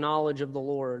strong knowledge of the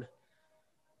Lord.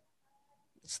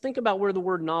 Let's think about where the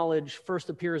word knowledge first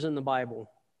appears in the Bible.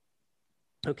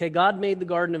 Okay, God made the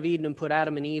Garden of Eden and put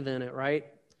Adam and Eve in it, right?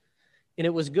 And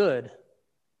it was good.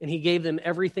 And he gave them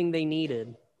everything they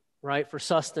needed, right, for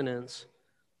sustenance.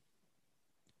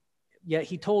 Yet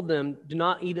he told them, do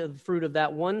not eat of the fruit of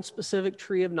that one specific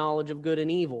tree of knowledge of good and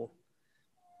evil.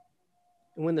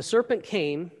 And when the serpent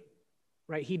came,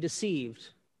 right, he deceived.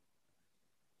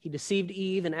 He deceived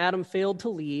Eve, and Adam failed to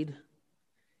lead.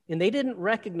 And they didn't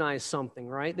recognize something,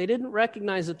 right? They didn't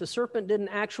recognize that the serpent didn't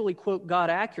actually quote God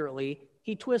accurately.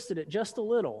 He twisted it just a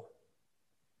little,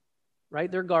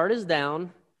 right? Their guard is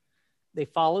down. They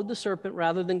followed the serpent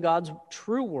rather than God's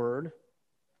true word,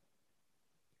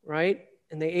 right?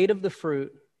 And they ate of the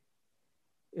fruit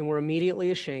and were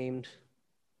immediately ashamed,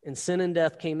 and sin and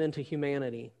death came into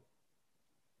humanity.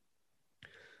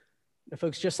 Now,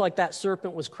 folks, just like that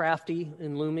serpent was crafty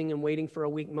and looming and waiting for a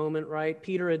weak moment, right?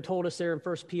 Peter had told us there in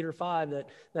 1 Peter 5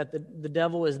 that the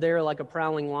devil is there like a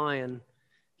prowling lion.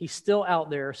 He's still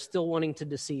out there, still wanting to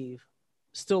deceive,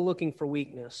 still looking for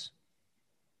weakness.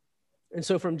 And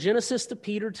so from Genesis to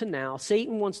Peter to now,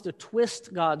 Satan wants to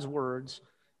twist God's words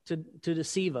to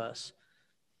deceive us.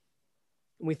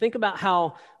 And we think about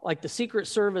how, like, the Secret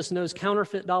Service knows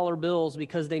counterfeit dollar bills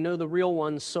because they know the real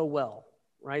ones so well,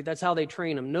 right? That's how they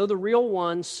train them. Know the real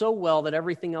ones so well that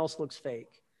everything else looks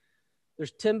fake. There's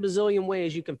 10 bazillion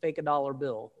ways you can fake a dollar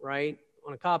bill, right?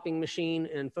 On a copying machine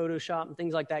and Photoshop and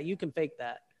things like that, you can fake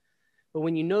that. But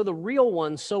when you know the real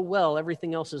one so well,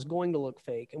 everything else is going to look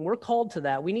fake. And we're called to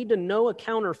that. We need to know a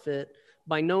counterfeit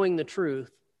by knowing the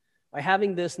truth, by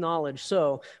having this knowledge.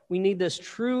 So we need this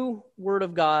true word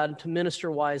of God to minister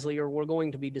wisely, or we're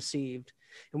going to be deceived.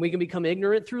 And we can become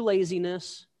ignorant through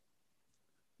laziness.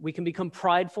 We can become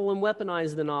prideful and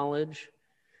weaponize the knowledge.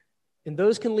 And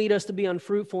those can lead us to be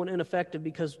unfruitful and ineffective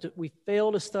because we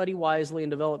fail to study wisely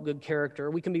and develop good character.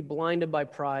 We can be blinded by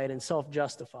pride and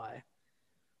self-justify.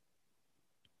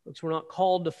 Folks, we're not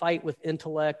called to fight with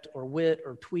intellect or wit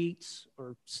or tweets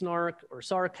or snark or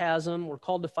sarcasm. We're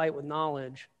called to fight with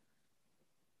knowledge,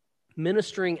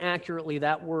 ministering accurately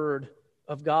that word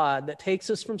of God that takes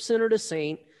us from sinner to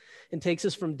saint and takes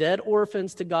us from dead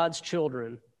orphans to God's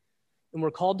children. And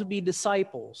we're called to be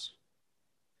disciples.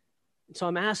 And so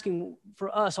I'm asking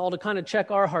for us all to kind of check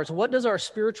our hearts. What does our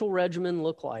spiritual regimen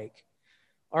look like?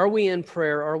 Are we in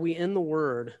prayer? Are we in the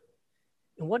Word?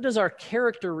 And what does our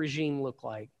character regimen look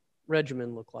like?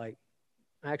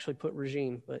 I actually put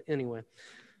regime, but anyway.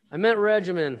 I meant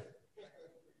regimen.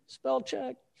 Spell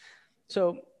check.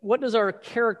 So what does our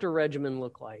character regimen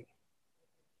look like?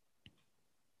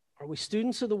 Are we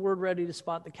students of the word ready to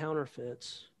spot the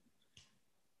counterfeits?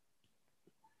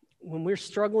 When we're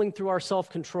struggling through our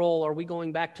self-control, are we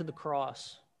going back to the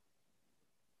cross?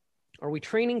 Are we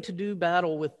training to do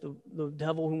battle with the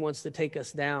devil who wants to take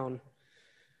us down?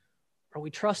 Are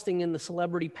we trusting in the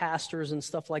celebrity pastors and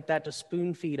stuff like that to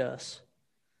spoon feed us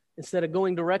instead of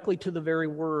going directly to the very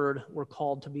word we're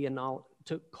called to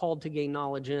gain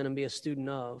knowledge in and be a student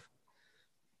of?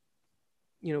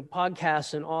 You know,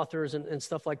 podcasts and authors and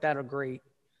stuff like that are great,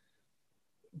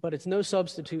 but it's no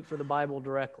substitute for the Bible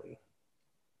directly.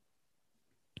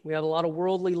 We have a lot of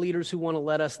worldly leaders who want to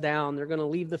let us down. They're going to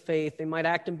leave the faith. They might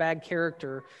act in bad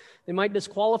character. They might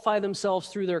disqualify themselves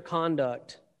through their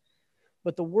conduct.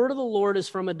 But the word of the Lord is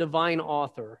from a divine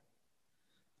author.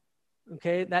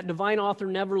 Okay? That divine author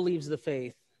never leaves the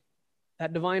faith.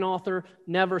 That divine author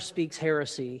never speaks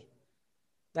heresy.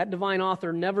 That divine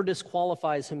author never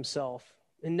disqualifies himself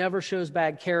and never shows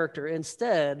bad character.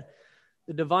 Instead,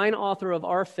 the divine author of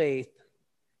our faith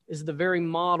is the very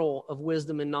model of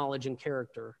wisdom and knowledge and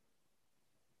character.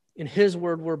 In his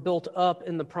word, we're built up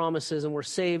in the promises and we're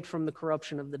saved from the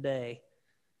corruption of the day.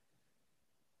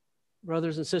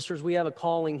 Brothers and sisters, we have a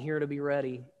calling here to be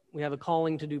ready. We have a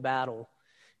calling to do battle.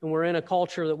 And we're in a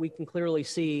culture that we can clearly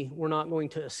see we're not going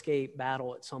to escape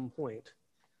battle at some point.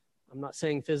 I'm not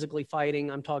saying physically fighting,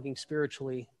 I'm talking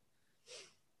spiritually.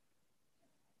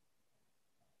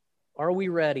 Are we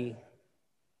ready?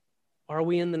 Are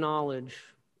we in the knowledge?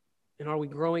 And are we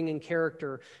growing in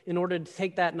character in order to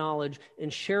take that knowledge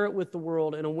and share it with the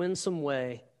world in a winsome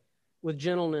way, with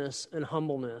gentleness and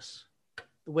humbleness,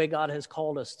 the way God has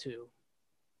called us to?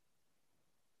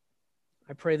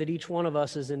 I pray that each one of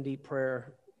us is in deep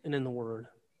prayer and in the Word.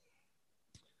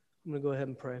 I'm going to go ahead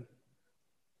and pray.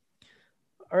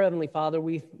 Our Heavenly Father,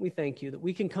 we thank you that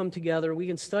we can come together, we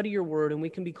can study your Word, and we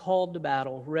can be called to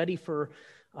battle, ready for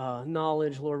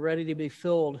knowledge, Lord, ready to be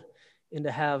filled and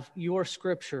to have your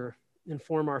Scripture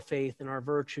inform our faith and our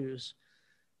virtues.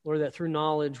 Lord, that through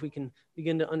knowledge we can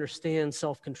begin to understand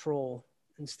self-control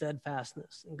and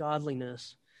steadfastness and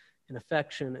godliness and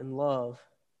affection and love.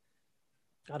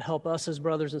 God, help us as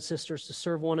brothers and sisters to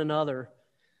serve one another,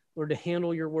 Lord, to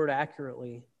handle your word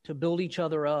accurately, to build each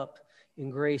other up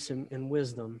in grace and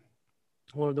wisdom.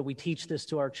 Lord, that we teach this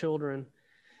to our children.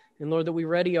 And Lord, that we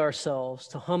ready ourselves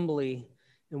to humbly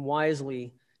and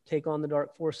wisely take on the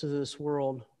dark forces of this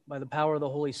world. By the power of the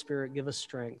Holy Spirit, give us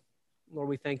strength. Lord,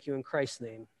 we thank you in Christ's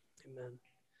name. Amen.